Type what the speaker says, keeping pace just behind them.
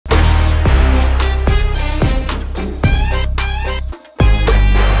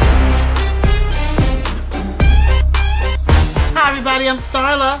am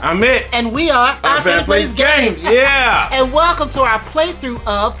Starla. I'm Mik. And we are Our Fan Plays Games. Yeah. And welcome to our playthrough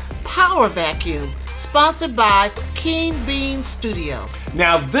of Power Vacuum, sponsored by Keen Bean Studio.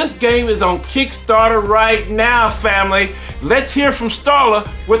 Now, this game is on Kickstarter right now, family. Let's hear from Starla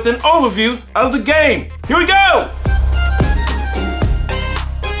with an overview of the game. Here we go.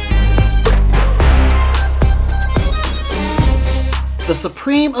 The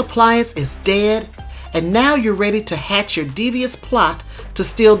Supreme Appliance is dead, and now you're ready to hatch your devious plot to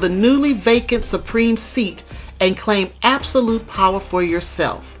steal the newly vacant Supreme seat and claim absolute power for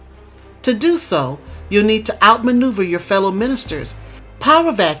yourself. To do so, you'll need to outmaneuver your fellow ministers.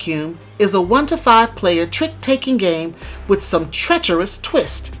 Power Vacuum is a 1 to 5 player trick-taking game with some treacherous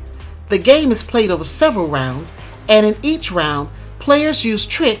twist. The game is played over several rounds, and in each round, players use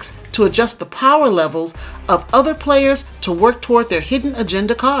tricks to adjust the power levels of other players to work toward their hidden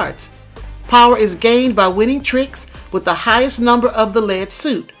agenda cards. Power is gained by winning tricks with the highest number of the lead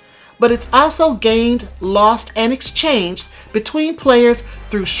suit, but it's also gained, lost, and exchanged between players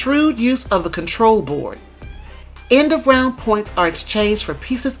through shrewd use of the control board. End of round points are exchanged for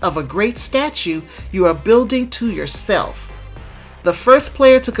pieces of a great statue you are building to yourself. The first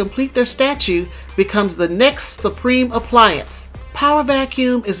player to complete their statue becomes the next Supreme Appliance. Power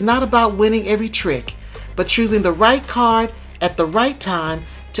Vacuum is not about winning every trick, but choosing the right card at the right time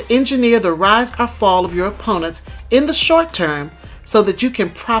to engineer the rise or fall of your opponents in the short term so that you can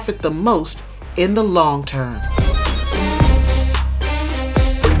profit the most in the long term.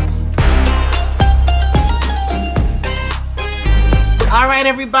 All right,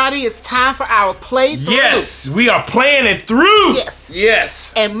 everybody, it's time for our playthrough. Yes, we are playing it through. Yes.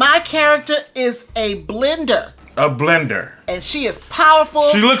 Yes. And my character is a blender. A blender. And she is powerful.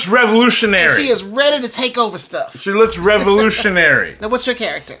 She looks revolutionary. And she is ready to take over stuff. She looks revolutionary. Now, what's your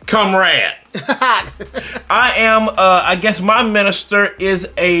character? Comrade. I am, I guess my minister is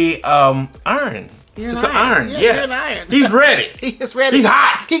a iron. You're an it's iron. An iron, yeah, yes. You're an iron. He's ready. He is ready. He's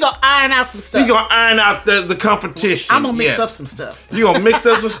hot. He gonna iron out some stuff. He's gonna iron out the competition. I'm gonna mix up some stuff. You gonna mix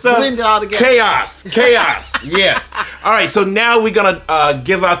up some stuff? Blend it all together. Chaos. Yes. All right, so now we're gonna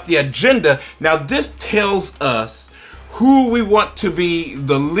give out the agenda. Now this tells us who we want to be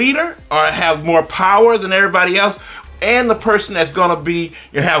the leader or have more power than everybody else, and the person that's gonna be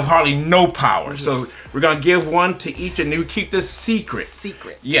have hardly no power. Yes. So we're gonna give one to each, and we keep this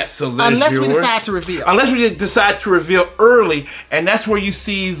secret. Yes. So unless we decide to reveal. Unless we decide to reveal early, and that's where you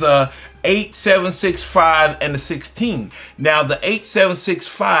see the 8, 7, 6, 5, and the 16. Now the 8, 7, 6,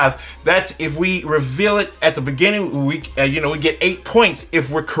 5. That's if we reveal it at the beginning, we we get 8 points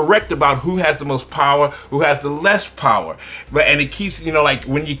if we're correct about who has the most power, who has the less power. And it keeps like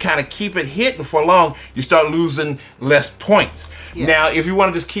when you kind of keep it hidden for long, you start losing less points. Yeah. Now if you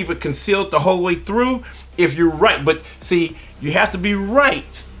want to just keep it concealed the whole way through, if you're right, but see, you have to be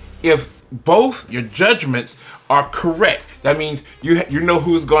right if both your judgments are correct. That means you know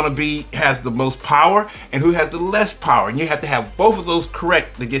who's going to has the most power and who has the less power, and you have to have both of those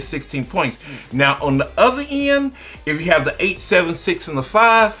correct to get 16 points. Now on the other end, if you have the 8, 7, 6, and the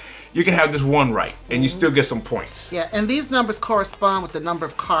 5, you can have just one right, and you still get some points. Yeah, and these numbers correspond with the number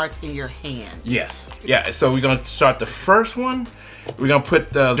of cards in your hand. Yes. Yeah. So we're going to start the first one. We're going to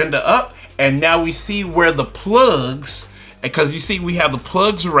put the agenda up, and now we see where the plugs. Because you see we have the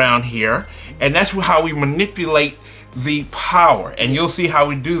plugs around here, and that's how we manipulate the power, and you'll see how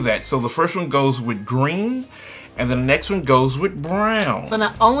we do that. So the first one goes with green, and then the next one goes with brown. So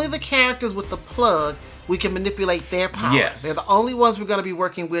now only the characters with the plug, we can manipulate their power. Yes. They're the only ones we're going to be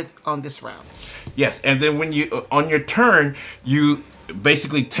working with on this round. Yes, and then when you on your turn, you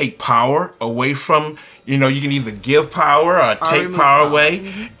basically take power away from, you can either give power or take power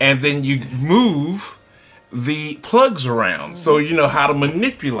away, and then you move the plugs around, so you know how to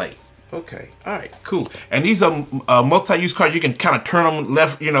manipulate. Okay, all right, cool. And these are multi-use cards. You can kind of turn them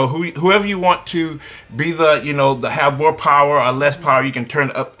left, whoever you want to be the have more power or less power, you can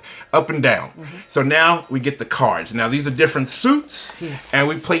turn up and down. So now we get the cards. Now these are different suits, yes, and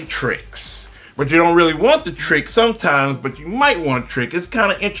we play tricks. But you don't really want the trick sometimes, but you might want a trick. It's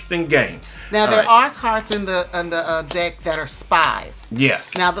kind of interesting game. Now there are cards in the deck that are spies.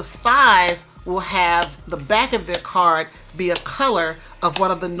 Yes. Now the spies will have the back of their card be a color of one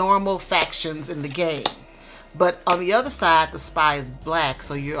of the normal factions in the game. But on the other side, the spy is black,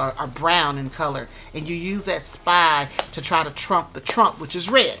 so you are brown in color. And you use that spy to try to trump the trump, which is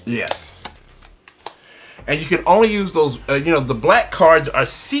red. Yes. And you can only use those, the black cards are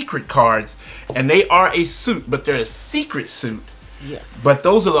secret cards, and they are a suit, but they're a secret suit. Yes. But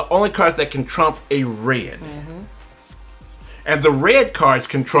those are the only cards that can trump a red. And the red cards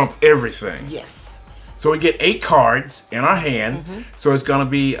can trump everything. Yes. So we get 8 cards in our hand. So it's gonna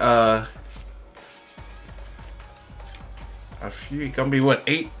be a few. Gonna be what,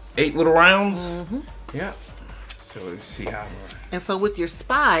 8 little rounds? Yeah. So let's see how. And so with your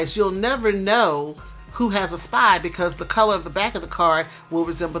spies, you'll never know who has a spy because the color of the back of the card will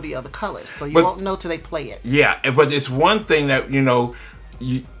resemble the other colors. So you won't know till they play it. Yeah, but it's one thing that, you know,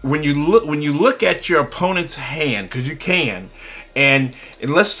 when you look at your opponent's hand, because you can, and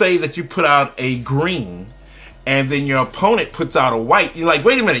let's say that you put out a green, and then your opponent puts out a white. You're like,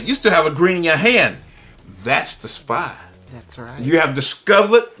 wait a minute, you still have a green in your hand. That's the spy. That's right. You have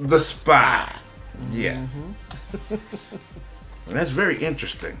discovered the spy. Yes. And that's very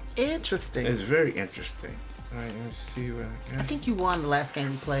interesting. Interesting. It's very interesting. All right, let me see what I got. I think you won the last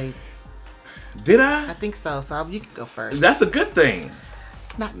game we played. Did I? I think so. So you can go first. That's a good thing.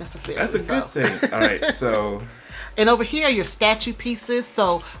 Not necessarily. That's a good thing. All right, so. And over here are your statue pieces.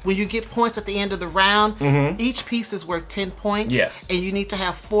 So when you get points at the end of the round, each piece is worth 10 points. Yes. And you need to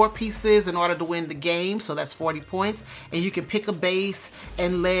have 4 pieces in order to win the game. So that's 40 points. And you can pick a base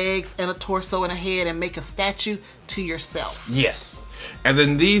and legs and a torso and a head and make a statue to yourself. Yes. And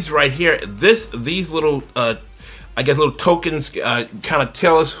then these right here, these little, I guess little tokens kind of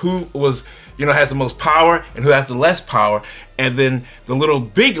tell us who was, you know, has the most power and who has the less power. And then the little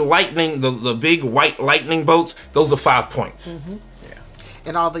big lightning, the big white lightning bolts, those are 5 points. Yeah.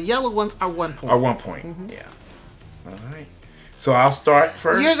 And all the yellow ones are 1 point. Are 1 point. Yeah. All right. So I'll start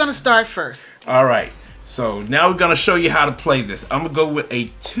first. You're going to start first. All right. So now we're going to show you how to play this. I'm going to go with a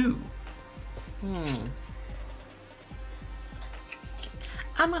 2.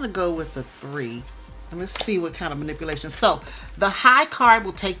 I'm going to go with a 3. And let's see what kind of manipulation. So the high card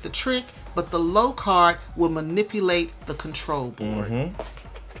will take the trick, but the low card will manipulate the control board.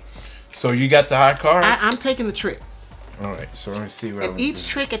 So you got the high card? I'm taking the trick. All right, so let me see what And each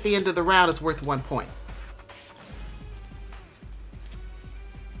trick at the end of the round is worth 1 point.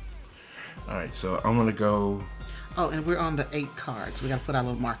 All right, so I'm going to go. Oh, and we're on the 8 cards. We got to put our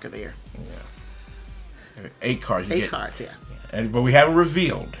little marker there. Yeah. 8 cards. You 8 get, cards, yeah. But we haven't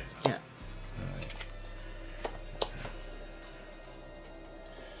revealed. Yeah.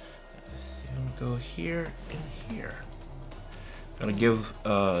 Go here and here. Gonna give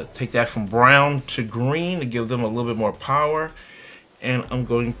take that from brown to green to give them a little bit more power, and I'm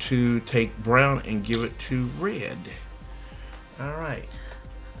going to take brown and give it to red. All right.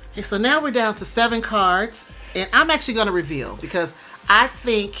 Okay, so now we're down to 7 cards, and I'm actually going to reveal because I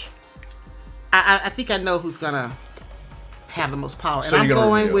think I know who's gonna have the most power, So and I'm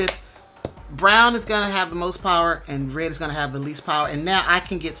going reveal. with brown is going to have the most power and red is going to have the least power, and now I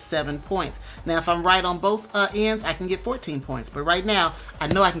can get 7 points. Now if I'm right on both ends, I can get 14 points, but right now I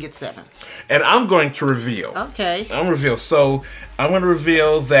know I can get 7. And I'm going to reveal. Okay. I'm reveal. So I'm going to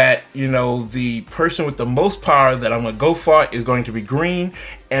reveal that, you know, the person with the most power that I'm going to go for is going to be green,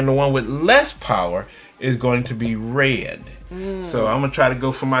 and the one with less power is going to be red. So I'm gonna try to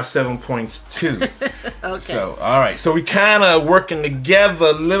go for my 7 points too. Okay. So all right. So we kind of working together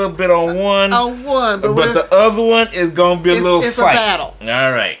a little bit on one. On one, but the other one is gonna be a little it's fight. a battle.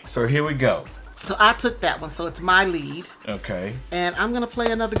 All right. So here we go. So I took that one, so it's my lead. Okay. And I'm gonna play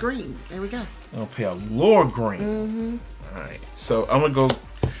another green. There we go. I'm gonna play a lower green. All right. So I'm gonna go.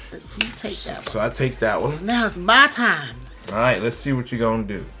 You take that one. So I take that one. Now it's my time. All right. Let's see what you're gonna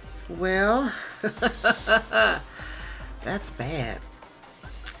do. Well, that's bad.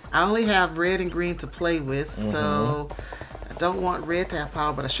 I only have red and green to play with, so I don't want red to have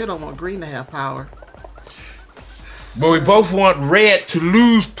power, but I sure don't want green to have power. But we both want red to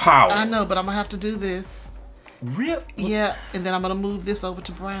lose power. I know, but I'm gonna have to do this. Rip. Yeah, and then I'm gonna move this over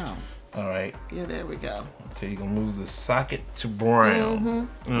to brown. All right. Yeah, there we go. Okay, you're gonna move the socket to brown.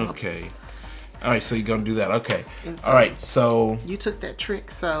 Okay. All right, so you're gonna do that. Okay. So all right, so you took that trick,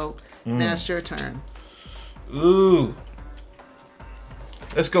 so now it's your turn. Ooh.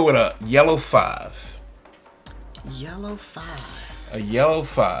 Let's go with a yellow 5. Yellow 5. A yellow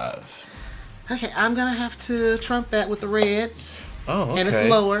 5. Okay, I'm gonna have to trump that with the red. Oh, okay. And it's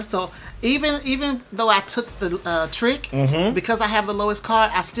lower, so even though I took the trick, because I have the lowest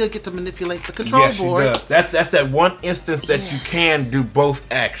card, I still get to manipulate the control board. Yes, you does. That's that one instance that you can do both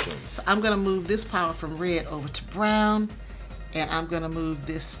actions. So I'm gonna move this power from red over to brown, and I'm gonna move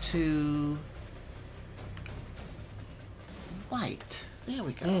this to white. There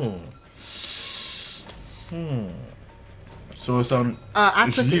we go. So it's on. I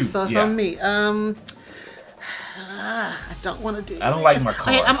it's took you. it, so it's on me. I don't want to do. I don't like my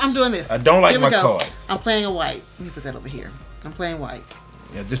cards. Okay, I'm doing this. I don't like Here we my go. cards. I'm playing a white. Let me put that over here. I'm playing white.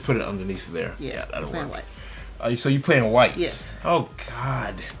 Yeah, just put it underneath there. Yeah, that'll I'm playing work. white. So you're playing white. Yes. Oh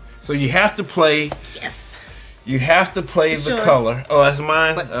God. So you have to play You have to play It's the yours. color. Oh, that's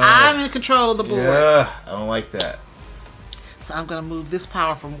mine? But I'm in control of the board. Yeah, I don't like that. So I'm going to move this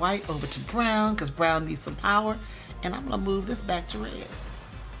power from white over to brown because brown needs some power. And I'm going to move this back to red.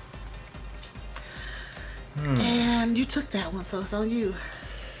 And you took that one, so it's on you.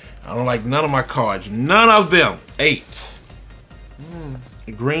 I don't like none of my cards. None of them. 8.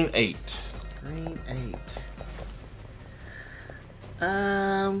 Green 8. Green 8.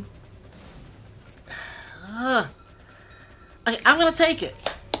 Okay, I'm going to take it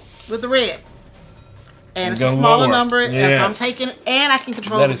with the red. And it's a smaller number, and so I'm taking it, and I can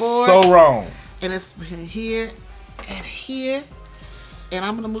control the board. That is so wrong. And it's in here and here. And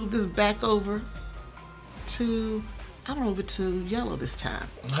I'm going to move this back over to, I'm going to move it to yellow this time.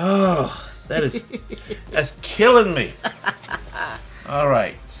 Oh, that's killing me. All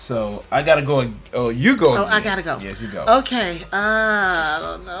right, so I got to go. Oh, you go. Oh, I got to go. Yes, you go. Okay, I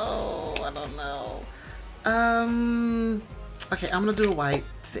don't know. Okay, I'm going to do a white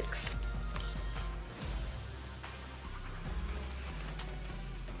 6.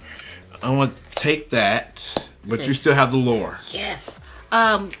 I'm going to take that, but you still have the lore. Yes.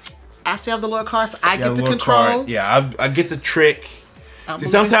 I still have the lower cards. I get to control. Card. Yeah, I get the trick. See,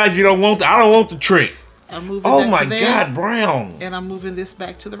 sometimes you don't want. I don't want the trick. I'm moving. Oh my God, brown. And I'm moving this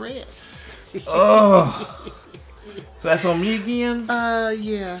back to the red. Oh. So that's on me again.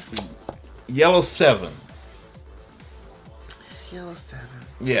 Yeah. Yellow 7. Yellow 7.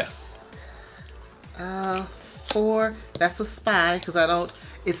 Yes. 4. That's a spy because I don't.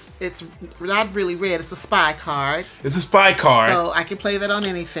 It's not really red. It's a spy card. It's a spy card. So I can play that on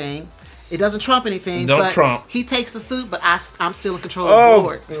anything. It doesn't trump anything. Don't trump. He takes the suit, but I'm still in control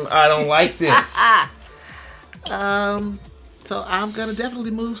of the board. I don't like this. So I'm gonna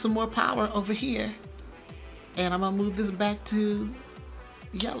definitely move some more power over here, and I'm gonna move this back to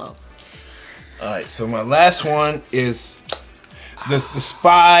yellow. All right. So my last one is the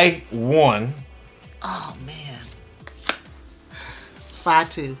spy 1. Oh man. Spy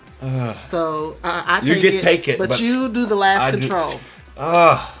 2. So I take it, but you do the last control.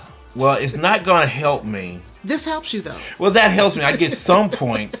 Well, it's not gonna help me. This helps you though. Well, that helps me. I get some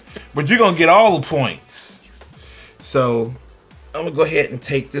points, but you're gonna get all the points. So I'm gonna go ahead and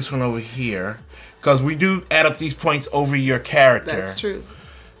take this one over here because we do add up these points over your character. That's true.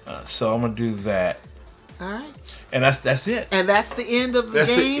 So I'm gonna do that. All right. And that's it. And that's the end of the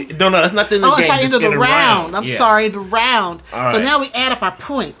game? No, that's not the end of the game. Oh, sorry, end of the round. I'm sorry, the round. All so right. now we add up our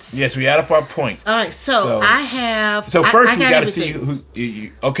points. Yes, we add up our points. All right, so I have... So first I we got to see who...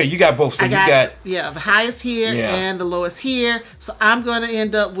 Okay, you got both. So you got... Yeah, the highest here and the lowest here. So I'm going to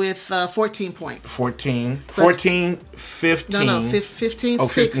end up with 14 points. 14. So 14, 15. No, 15,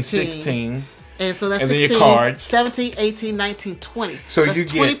 15, 16. And so that's and 16, then your cards. 17, 18, 19, 20. So that's you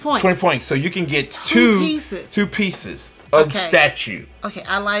 20 get points. 20 points. So you can get two pieces of statue. Okay,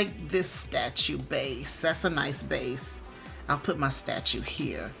 I like this statue base. That's a nice base. I'll put my statue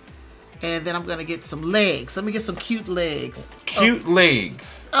here. And then I'm going to get some legs. Let me get some cute legs. Cute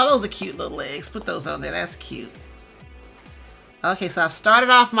legs. Oh, those are cute little legs. Put those on there. That's cute. Okay, so I've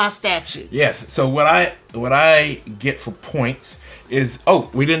started off my statue. Yes. So what I get for points is,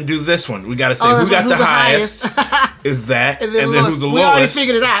 we didn't do this one. We got to say who got the highest is that, and then who's the lowest. We already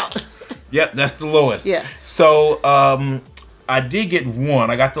figured it out. Yep, that's the lowest. Yeah. So I did get 1.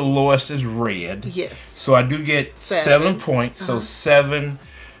 I got the lowest is red. Yes. So I do get 7 points. So 7,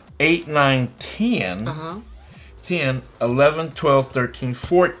 8, 9, 10. 10, 11, 12, 13,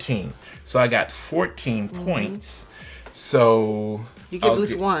 14. So I got 14 points. So you get at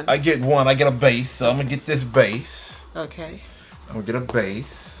least 1. I get 1. I get a base. So I'm gonna get this base. Okay. I'm gonna get a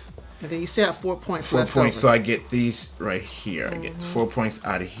base. And then you still have 4 points 4 left points. over. So I get these right here. I get 4 points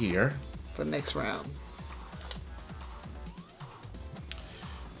out of here. For the next round.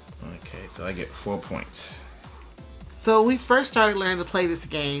 Okay, so I get 4 points. So when we first started learning to play this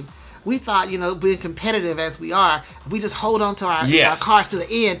game, we thought, being competitive as we are, we just hold on to our cards to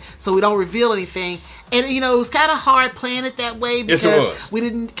the end so we don't reveal anything. And, it was kind of hard playing it that way because we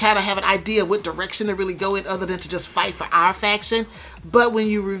didn't kind of have an idea what direction to really go in other than to just fight for our faction. But when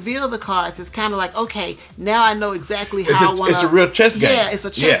you reveal the cards, it's kind of like, okay, now I know exactly how I want to... It's a real chess game. Yeah, it's a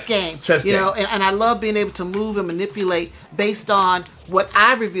chess game. And I love being able to move and manipulate based on what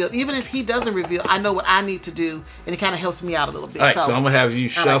I revealed. Even if he doesn't reveal, I know what I need to do, and it kind of helps me out a little bit. All right, so I'm going to have you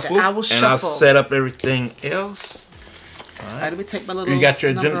shuffle, I will shuffle. And I'll set up everything else. All right, let me take my little. You got your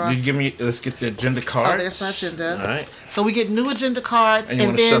agenda. Did you give me? Let's get the agenda cards. Oh, there's my agenda. All right. So we get new agenda cards, and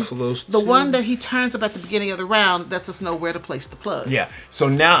then shuffle those the one that he turns up at the beginning of the round lets us know where to place the plugs. Yeah. So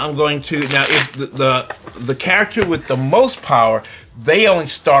now I'm going to if the character with the most power, they only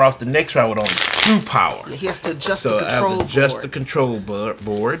start off the next round with only true power. Yeah, he has to adjust So the I have control to adjust board. the control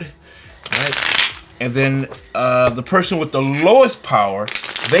board. Right. And then the person with the lowest power,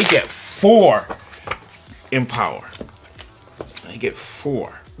 they get 4 in power. They get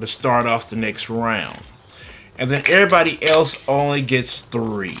 4 to start off the next round. And then everybody else only gets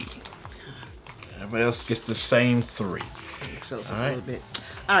 3. Everybody else gets the same 3. So it's All a right. little bit.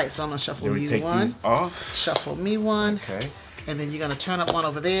 All right, so I'm gonna shuffle Then we me take one. these off. Shuffle me one. Okay. And then you're gonna turn up one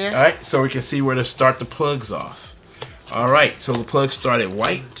over there. All right, so we can see where to start the plugs off. All right, so the plugs start at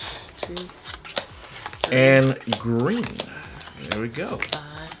white 2, 3, and green. There we go.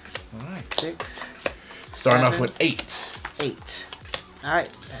 5, All right. 6, Starting 7, off with 8. 8. All right,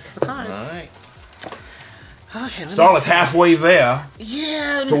 that's the cards. All right. Okay, let me Starla's see. halfway there.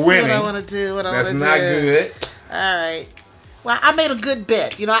 Yeah, let me to see winning. what I want to do. That's not good. All right. Well, I made a good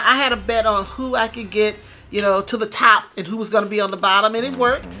bet. You know, I had a bet on who I could get, you know, to the top and who was going to be on the bottom, and it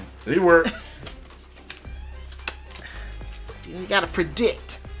worked. It worked. You got to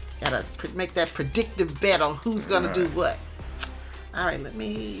predict. Got to make that predictive bet on who's going to do what. All right, let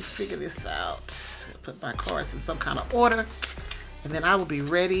me figure this out. Put my cards in some kind of order, and then I will be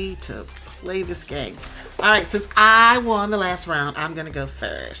ready to play this game. All right, since I won the last round, I'm going to go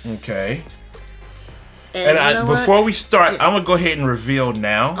first. Okay. And you know what? Before we start, I'm going to go ahead and reveal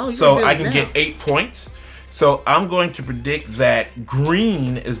now. Oh, you so reveal I it can now. get 8 points. So I'm going to predict that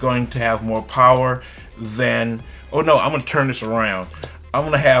green is going to have more power than... Oh, no, I'm going to turn this around. I'm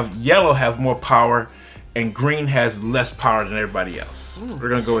going to have yellow have more power and green has less power than everybody else. Ooh. We're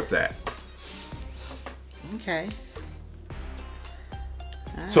going to go with that. Okay.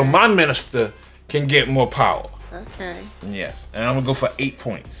 So my minister can get more power. Okay. Yes. And I'm going to go for 8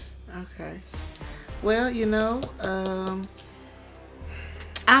 points. Okay. Well, you know,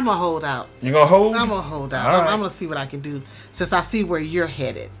 I'm a holdout. You going to hold? I'm a holdout. All right. I'm going to see what I can do since I see where you're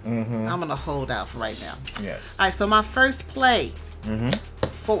headed. Mm-hmm. I'm going to hold out for right now. Yes. All right, so my first play, Mm-hmm.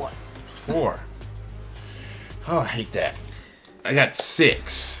 4. 4. Oh, I hate that. I got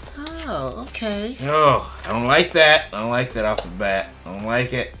 6. Oh, okay. Oh, I don't like that. I don't like that off the bat. I don't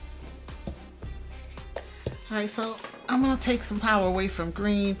like it. All right, so I'm going to take some power away from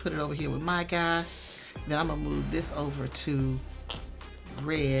green, put it over here with my guy. Then I'm going to move this over to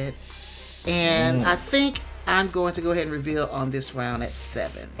red. And I think I'm going to go ahead and reveal on this round at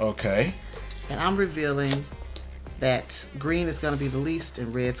 7. Okay. And I'm revealing that green is going to be the least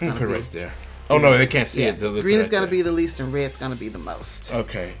and red's going to Put be... it right there. Oh, no, they can't see Yeah, it. They'll look green is right going to there. be the least and red's going to be the most.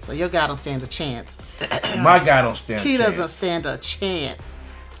 Okay. So your guy don't stand a chance. My guy don't stand a He chance. doesn't stand a chance.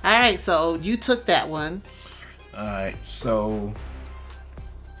 All right, so you took that one. All right, so...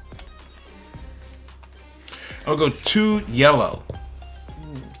 I'll go 2 yellow.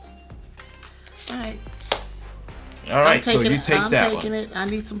 All right. All right, so you it. take that I'm taking one. it. I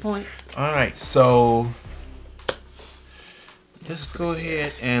need some points. All right, so... Let's go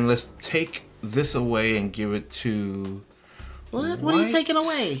ahead and let's take this away and give it to... What? What are you white. taking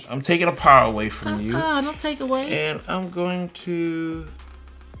away? I'm taking a power away from you. Don't take away. And I'm going to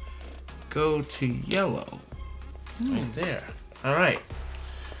go to yellow. Right there. All right.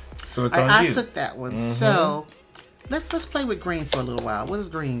 So it's on I you. took that one. So let's play with green for a little while. What is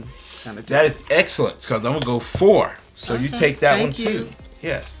green gonna do? That is excellent because I'm gonna go 4. So you Okay, take that thank one too. you.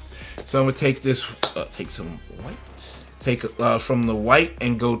 Yes. So I'm gonna take this. Take some white. Take from the white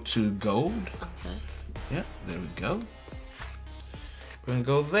and go to gold. Okay. Yeah. There we go. We're gonna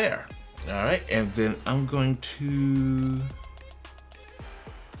go there. All right. And then I'm going to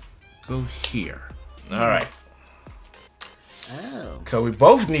go here. All right. Oh. Because we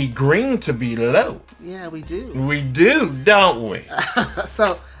both need green to be low. Yeah, we do. We do, don't we?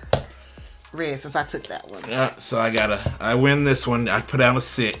 So red, since I took that one. So I win this one. I put down a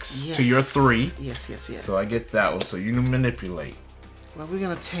 6 Yes. to your 3. Yes, yes, yes. So I get that one. So you manipulate. Well, we're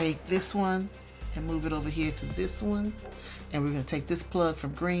gonna take this one and move it over here to this one. And we're gonna take this plug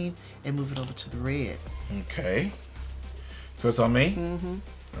from green and move it over to the red. Okay. So it's on me? Mm-hmm.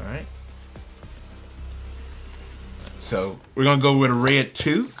 All right. So we're going to go with a red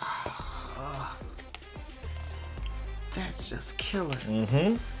 2. That's just killer.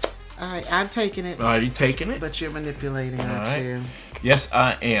 Mm-hmm. All right, I'm taking it. Are you taking it? But you're manipulating, All aren't right. you? Yes,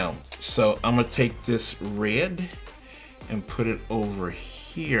 I am. So I'm going to take this red and put it over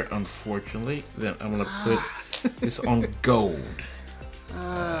here, unfortunately. Then I'm going to put this on gold.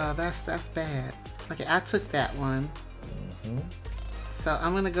 That's bad. Okay, I took that one. So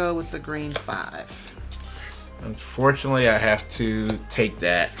I'm gonna go with the green 5. Unfortunately, I have to take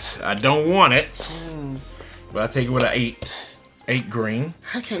that. I don't want it, but I take it with an 8. 8 green.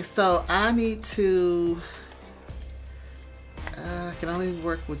 Okay, so I need to. can only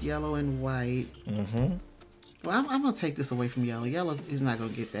work with yellow and white. Mm-hmm. Well, I'm going to take this away from yellow. Yellow is not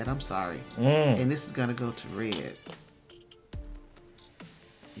going to get that. I'm sorry. And this is going to go to red.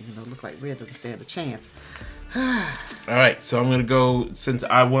 Even though it looks like red doesn't stand a chance. All right, so I'm going to go, since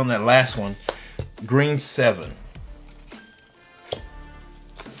I won that last one, green 7.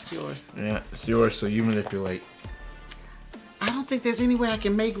 That's yours. Yeah, it's yours, so you manipulate. I don't think there's any way I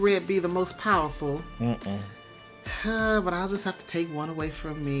can make red be the most powerful. But I'll just have to take one away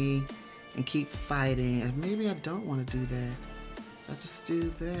from me and keep fighting. Or maybe I don't want to do that. I'll just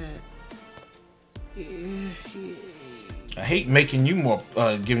do that. I hate making you more,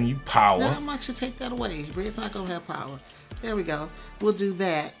 giving you power. No, I might should take that away. Red's not going to have power. There we go. We'll do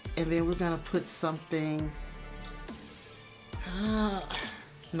that. And then we're going to put something... No.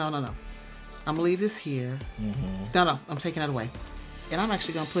 I'm going to leave this here. No, I'm taking that away. And I'm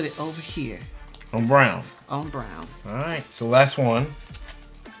actually going to put it over here. On brown. On brown. All right, so last one.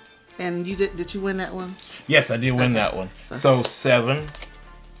 And you did you win that one? Yes, I did win that one. So 7,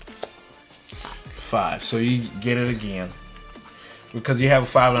 5. So you get it again. Because you have a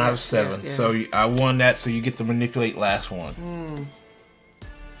 5 and I have a 7. Yeah. So I won that, so you get to manipulate last one.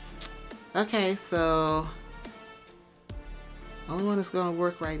 Okay, so... only one that's going to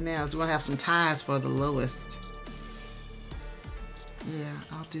work right now is we want to have some ties for the lowest. Yeah,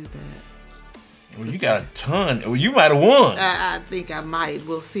 I'll do that. Well, you got a ton. Well, you might have won. I think I might.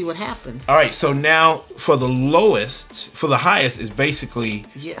 We'll see what happens. All right, so now for the lowest, for the highest is basically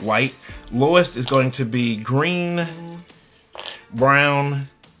white. Lowest is going to be green, brown,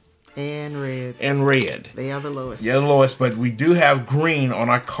 and red. And red. They are the lowest. Yeah, the lowest, but we do have green on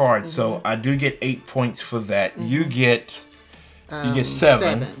our card, so I do get 8 points for that. You get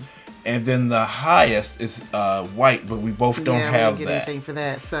 7. And then the highest is white, but we both don't have we don't get that. anything for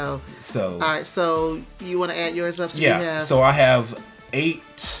that. So all right. So you want to add yours up? So yeah. So I have 8,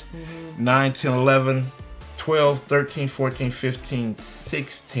 9, 10, 11, 12, 13, 14, 15,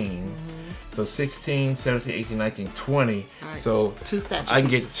 16. So 16, 17, 18, 19, 20. Right. So 2 statue I can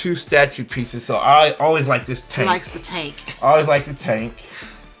pieces. get 2 statue pieces. So I always like this tank. He likes the tank. I always like the tank.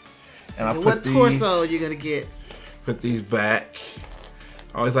 And I put what torso you're gonna get? Put these back.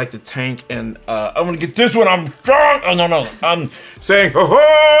 I always like the tank, and I'm gonna get this one. I'm strong. Oh no, I'm saying,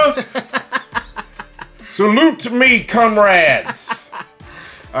 ho! Salute to me, comrades.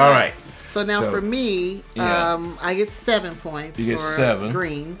 All right. So now for me, I get 7 points. You get for 7.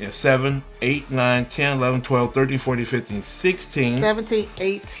 Green. Yeah, 7, 8, 9, 10, 11, 12, 13, 14, 15, 16. 17,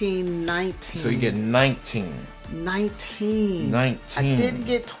 18, 19. So you get 19. 19. 19. I didn't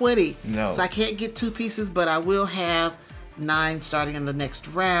get 20. No. So I can't get 2 pieces, but I will have 9 starting in the next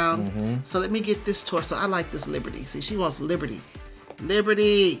round. So let me get this torso. I like this Liberty. See, she wants Liberty.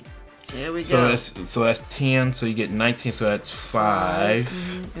 Liberty. There we go. So that's 10. So you get 19. So that's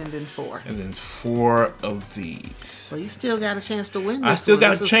 5. And then 4. And then 4 of these. So you still got a chance to win this I still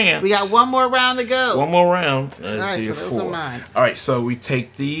got a chance. We got one more round to go. One more round. All right, so those are mine. All right, so we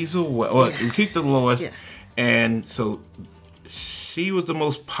take these away. Well, we keep the lowest. And so she was the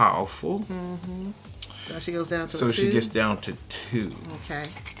most powerful. So she goes down to 2. So she gets down to 2. Okay.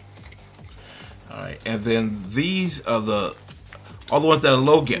 All right, and then these are all the ones that are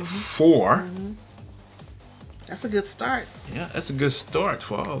low get 4. That's a good start. Yeah, that's a good start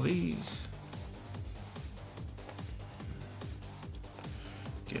for all these.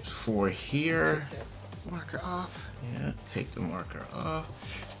 Get 4 here. Take that marker off. Yeah, take the marker off.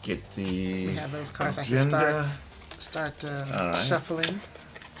 Get the We have those cards. agenda. I can start shuffling.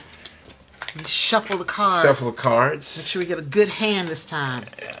 We shuffle the cards. Shuffle the cards. Make sure we get a good hand this time.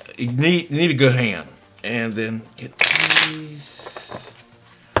 You need a good hand. And then get these.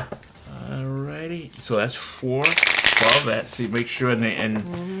 Alrighty. So that's 4 for all that. See, make sure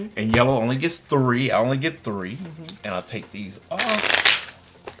and yellow only gets 3. I only get 3. And I'll take these off.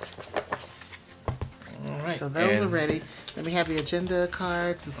 Alright. So those are ready. Then we have the agenda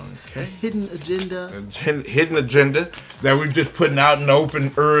cards. Okay. Hidden agenda. Hidden agenda that we're just putting out in the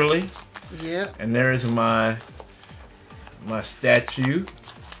open early. Yep. And there is my statue.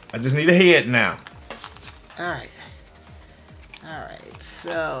 I just need a head now. All right.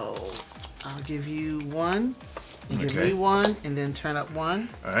 So I'll give you 1. You give me 1, and then turn up 1.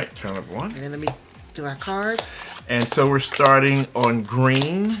 All right, turn up 1. And then let me do our cards. And so we're starting on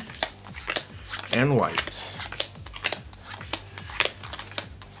green and white.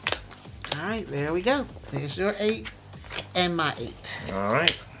 All right, there we go. There's your 8 and my 8. All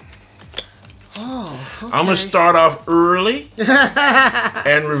right. Oh, okay. I'm going to start off early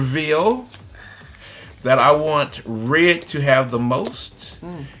and reveal that I want red to have the most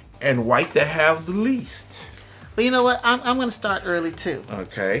and white to have the least. But you know what? I'm going to start early too.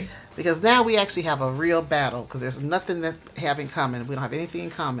 Okay. Because now we actually have a real battle. Because there's nothing that have in common. We don't have anything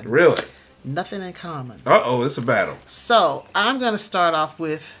in common. Really? Nothing in common. Uh-oh, it's a battle. So I'm going to start off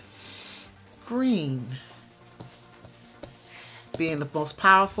with green being the most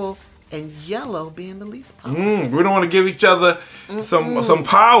powerful and yellow being the least powerful. We don't want to give each other some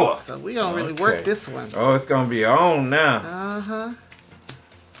power. So we're going to really work this one. Oh, it's going to be on now. Uh-huh.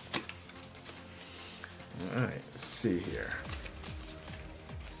 All right, let's see here.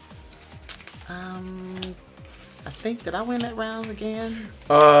 I think, did I win that round again?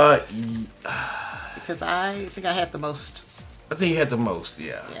 Because I think I had the most. I think you had the most,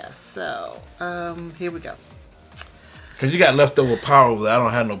 yeah. Yeah, so, here we go. Because you got leftover power over there. I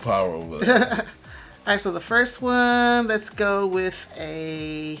don't have no power over there. All right, so the first one, let's go with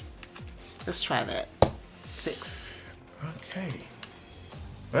let's try that. 6. Okay.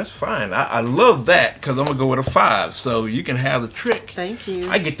 That's fine. I love that because I'm going to go with a 5. So you can have the trick. Thank you.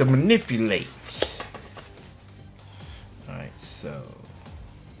 I get to manipulate. All right, so.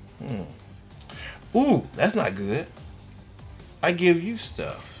 Ooh, that's not good. I give you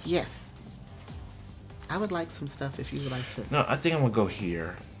stuff. Yes. I would like some stuff if you would like to. No, I think I'm going to go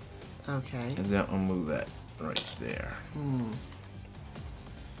here. Okay. And then I'll move that right there.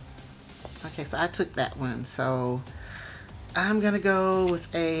 Okay, so I took that one. So I'm going to go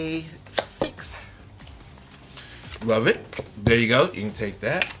with a 6. Love it. There you go. You can take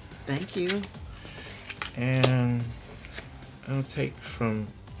that. Thank you. And I'll take from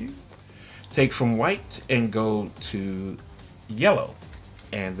you. Take from white and go to yellow.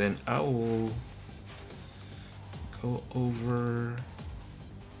 And then I will go over.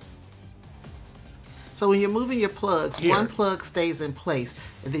 So when you're moving your plugs, Here. one plug stays in place,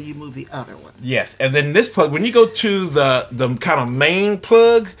 and then you move the other one. Yes, and then this plug, when you go to the kind of main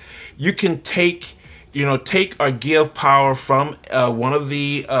plug, you can take or give power from one of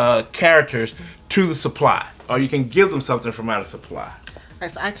the characters to the supply, or you can give them something from out of supply. All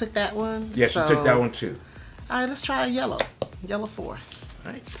right, so I took that one. Yes, you took that one too. All right, let's try a yellow. Yellow 4. All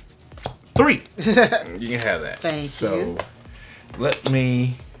right. 3. You can have that. Thank you. So let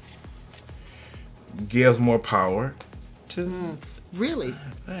me give more power to Really?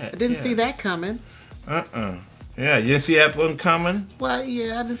 that. I didn't see that coming. Yeah, you didn't see that one coming? Well,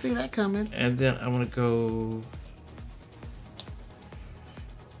 yeah, I didn't see that coming. And then I'm going to go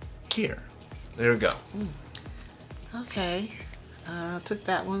here. There we go. Okay. I took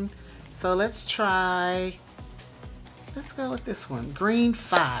that one. So let's go with this one. Green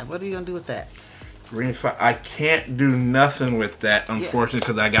 5. What are you going to do with that? Green 5. I can't do nothing with that, unfortunately,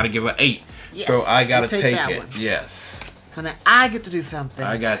 because I got to give an 8. Yes, so I got to you take that it. one. Yes. So now I get to do something.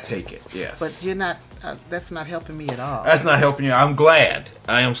 I got to take it. Yes. But you're not, that's not helping me at all. That's not helping you. I'm glad.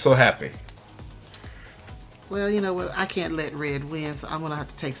 I am so happy. Well, you know what? I can't let red win, so I'm going to have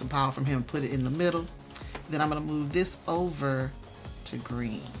to take some power from him and put it in the middle. Then I'm going to move this over to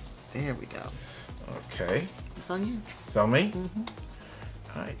green. There we go. Okay. It's on you. It's on me?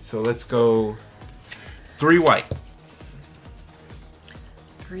 All right. So let's go 3 white.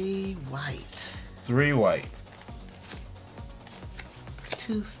 3 white. 3 white.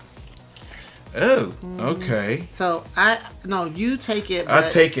 2. Oh, okay. So you take it. I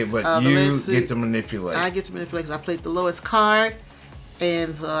take it, but you suit, get to manipulate. I get to manipulate because I played the lowest card,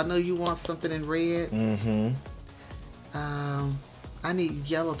 and so I know you want something in red. I need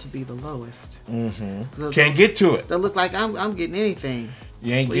yellow to be the lowest. Can't get to it. Don't look like I'm getting anything.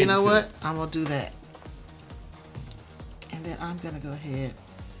 You ain't Well, getting you know to what? it. I'm gonna do that, and then I'm gonna go ahead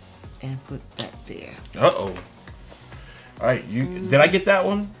and put that there. Uh-oh. All right, did I get that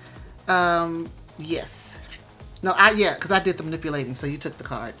one? Yes. No, because I did the manipulating, so you took the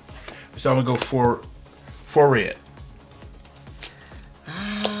card. So I'm gonna go for red.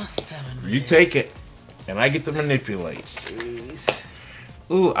 7 red. You take it, and I get to manipulate. Jeez.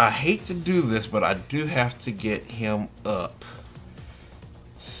 Ooh, I hate to do this, but I do have to get him up.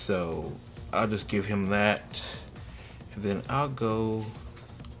 So I'll just give him that, and then I'll go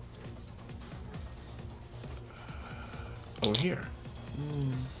over here.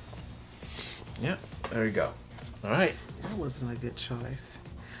 Yep, there we go. All right. That wasn't a good choice.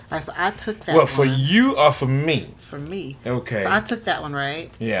 All right, so I took that Well, one. for you or for me? For me. Okay. So I took that one, right?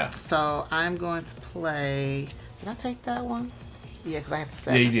 Yeah. So I'm going to play... Did I take that one? Yeah, because I have the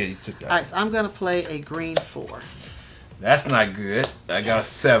 7. Yeah, you did. You took that. All right, so I'm going to play a green 4. That's not good. I got a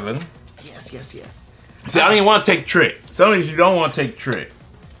 7. Yes. See, I don't even want to take trick. Some of these you don't want to take trick.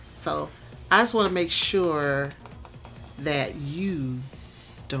 So I just want to make sure that you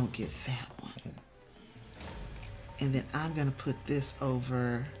don't get that one. And then I'm going to put this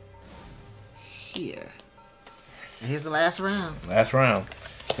over here. And here's the last round. Last round.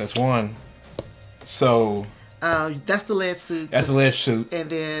 That's one. So. That's the lead suit. That's the lead suit. And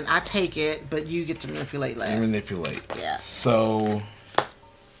then I take it, but you get to manipulate last. Manipulate. Yeah. So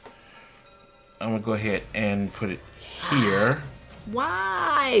I'm gonna go ahead and put it here.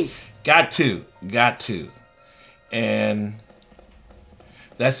 Why? Got to. And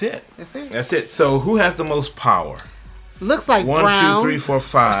that's it. That's it. So who has the most power? Looks like 1, Brown. 2, 3, 4,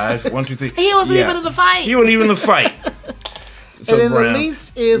 5. 1, 2, 3. He wasn't even in the fight. He wasn't even in the fight. So and then Brown, the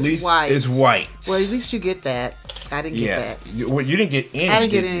least is white. Is white. Well, at least you get that. I didn't get that. You didn't get anything. I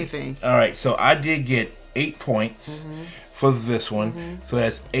didn't get anything. All right, so I did get 8 points for this one. So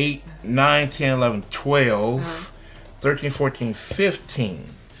that's 8, 9, 10, 11, 12, 13, 14, 15.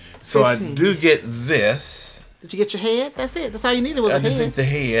 So 15. I do get this. Did you get your head? That's it. That's all you needed was a head. I just need the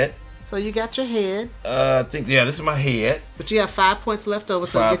head. So you got your head. I think, this is my head. But you have 5 points left over,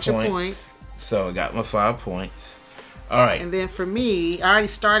 so get your points. So I got my 5 points. All right. And then for me, I already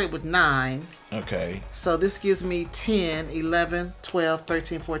started with 9. Okay. So this gives me 10, 11, 12,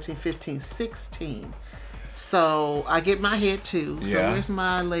 13, 14, 15, 16. So I get my head too. So where's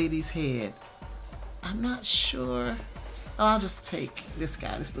my lady's head? I'm not sure. Oh, I'll just take this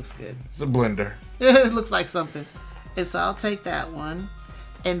guy. This looks good. It's a blender. It looks like something. And so I'll take that one.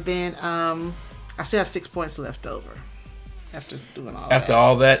 And then I still have 6 points left over. After doing all that. After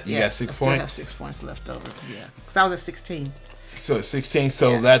all that, you got 6 points? I still have 6 points left over. Yeah. Because I was at 16. So it's 16.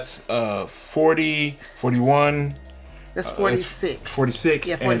 So that's 40, 41. That's 46. 46.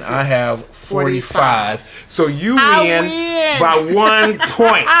 Yeah, 46. And I have 45. So you win by 1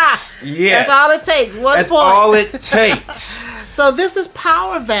 point. Yes. That's all it takes. 1 point. That's all it takes. So this is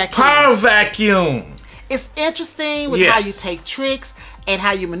Power Vacuum. Power Vacuum. It's interesting with how you take tricks and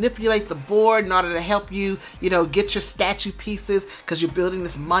how you manipulate the board in order to help you, get your statue pieces because you're building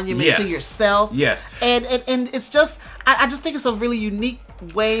this monument to yourself. Yes. And it's just, I just think it's a really unique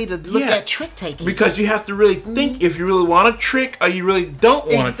way to look at trick taking. Because you have to really think if you really want a trick or you really don't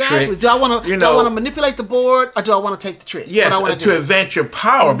want a trick. Exactly. Do I want to manipulate the board or do I want to take the trick? Yes, to advance your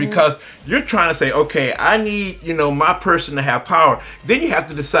power because you're trying to say, okay, I need, my person to have power. Then you have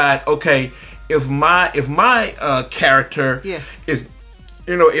to decide, okay, if my character is,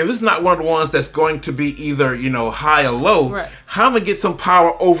 if it's not one of the ones that's going to be either, high or low, how am I going to get some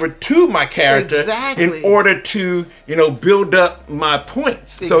power over to my character in order to, build up my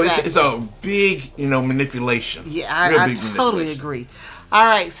points? So it's a big, manipulation. Yeah, I totally agree. All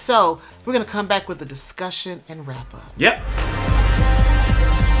right, so we're going to come back with a discussion and wrap up. Yep.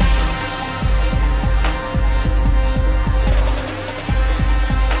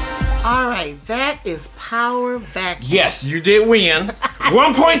 All right, that is Power Vacuum. Yes, you did win.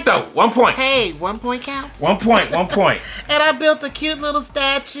 1 point though. 1 point. Hey, 1 point counts. 1 point. 1 point. And I built a cute little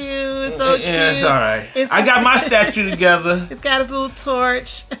statue. It's so cute. Yeah, it's all right. I got my statue together. It's got its little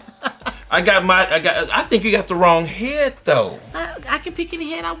torch. I think you got the wrong head though. I can pick any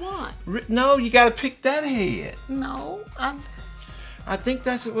head I want. No, you got to pick that head. No, I think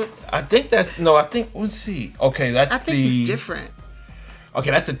that's what. Let's see. Okay, I think it's different. Okay,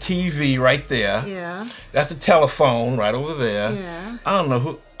 that's the TV right there. Yeah. That's the telephone right over there. Yeah. I don't know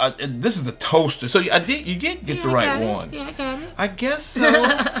who. This is the toaster. So you did get the right one. Yeah, I got it. I guess so.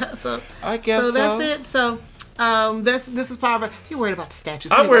 So that's it. So this is Power Vacuum. You're worried about the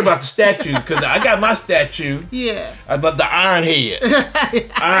statues. I'm worried about the statue because I got my statue. Yeah. About the iron head.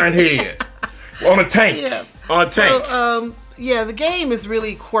 Iron head. On a tank. Yeah. On a tank. So yeah, the game is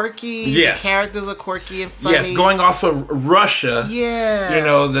really quirky. Yes. The characters are quirky and funny. Yes, going off of Russia.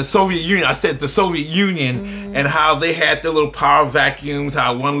 Yeah. The Soviet Union. I said the Soviet Union and how they had their little power vacuums,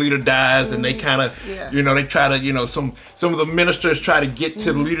 how one leader dies and they kind of, they try to, some of the ministers try to get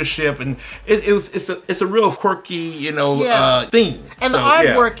to the leadership and it's a real quirky, theme. And the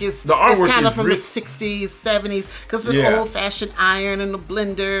artwork is kind of from the 60s, 70s because it's an old-fashioned iron and a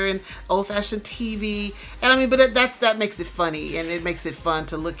blender and old-fashioned TV. And but that makes it funny and it makes it fun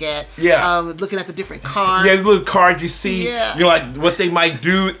to look at. Looking at the different cards. Yeah, the little cards you see. Like what they might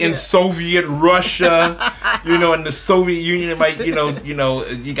do in Soviet Russia. In the Soviet Union, it might.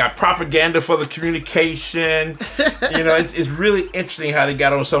 You got propaganda for the communication. It's really interesting how they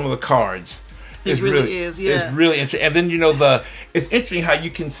got on some of the cards. It really is. Yeah. It's really interesting. And then it's interesting how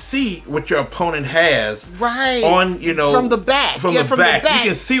you can see what your opponent has. Right. On from the back. From the back. You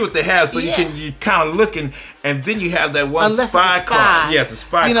can see what they have, so you kind of look and then you have that one spy card. Yes, the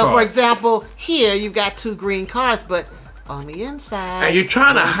spy card. For example, here you've got 2 green cards, but on the inside, and you're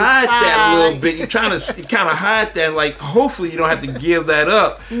trying to hide that a little bit. You're trying to kind of hide that, like hopefully you don't have to give that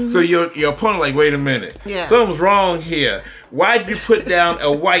up. So your opponent, like, wait a minute, something's wrong here. why'd you put down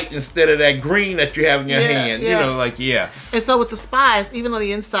a white instead of that green that you have in your hand? You know, like, And so with the spies, even on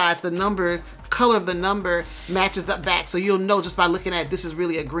the inside, the color of the number matches the back, so you'll know just by looking at this is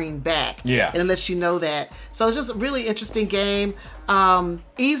really a green back. And it lets you know that. So it's just a really interesting game. It's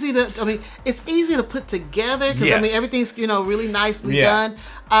easy to put together because I mean everything's really nicely done.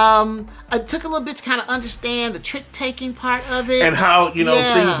 It took a little bit to kind of understand the trick taking part of it and how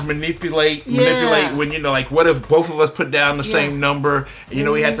things manipulate when like what if both of us put down the same number?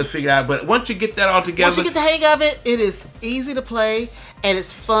 We had to figure out. But once you get that all together, once you get the hang of it, it is easy to play and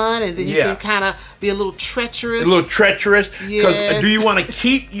it's fun, and then you can kind of be a little treacherous. Because do you want to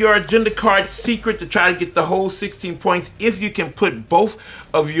keep your agenda card secret to try to get the whole 16 points if you can put both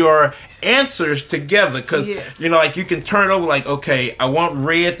of your answers together? Because like you can turn over like, okay, I want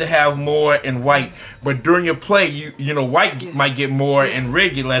red to have more and white, but during your play white might get more and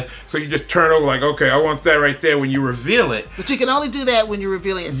red get less, so you just turn over like, okay, I want that right there when you reveal it. But you can only do that when you're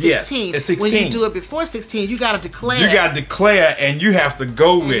revealing at 16. At 16. When you do it before 16, you got to declare. You got to declare, and you have to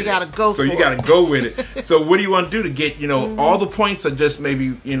go with it. You got to go so you got to go with it. So what do you want to do to get all the points, or just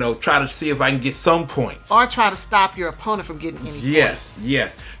maybe try to see if I can get some points, or try to stop your opponent from getting any points.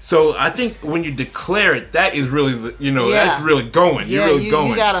 Yes. So I think when you declare it, that is really that's really going. You're really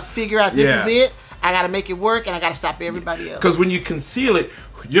going. You got to figure out this is it. I got to make it work, and I got to stop everybody else. Because when you conceal it,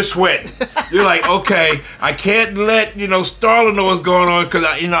 you're sweating. You're like, okay, I can't let Starla know what's going on, because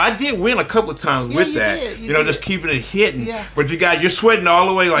I did win a couple of times with that. You did. Just keeping it hidden. But you're sweating all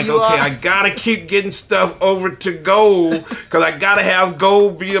the way. Like, I gotta keep getting stuff over to gold, because I gotta have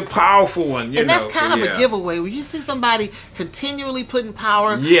gold be a powerful one. And that's kind of a giveaway. When you see somebody continually putting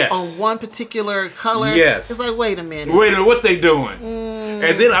power on one particular color, it's like, wait a minute, what they doing?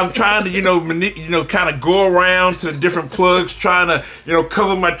 And then I'm trying to kind of go around to the different plugs, trying to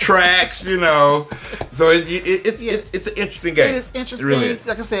cover my tracks, so it's an interesting game. It is interesting. It really is.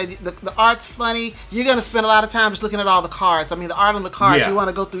 Like I said, the art's funny. You're gonna spend a lot of time just looking at all the cards. I mean, the art on the cards, you want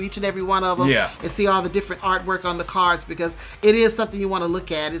to go through each and every one of them and see all the different artwork on the cards, because it is something you want to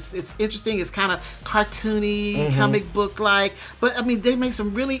look at. It's interesting. It's kind of cartoony, comic book like, but I mean, they make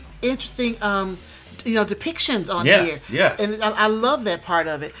some really interesting depictions on here. And I love that part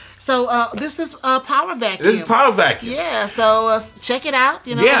of it. So this is Power Vacuum. This is Power Vacuum. Yeah, so check it out,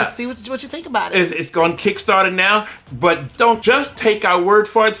 and see what you think about it. It's on Kickstarter now, but don't just take our word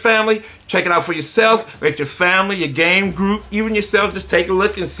for it, family. Check it out for yourself, with your family, your game group, even yourself. Just take a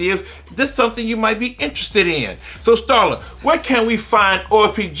look and see if this is something you might be interested in. So Starla, where can we find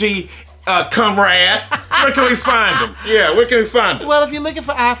OFPG comrade? Where can we find them? Where can we find them? Well, if you're looking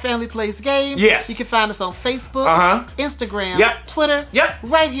for Our Family Plays Games, you can find us on Facebook, Instagram, Twitter,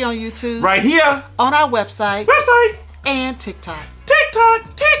 right here on YouTube, right here on our website, and TikTok.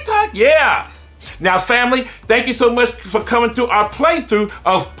 Now, family, thank you so much for coming to our playthrough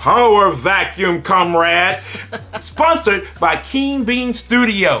of Power Vacuum, comrade, sponsored by Keen Bean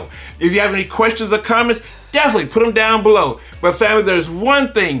Studio. If you have any questions or comments, definitely put them down below. But family, there's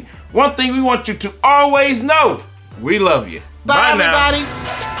one thing we want you to always know. We love you. Bye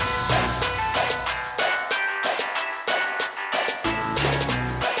everybody.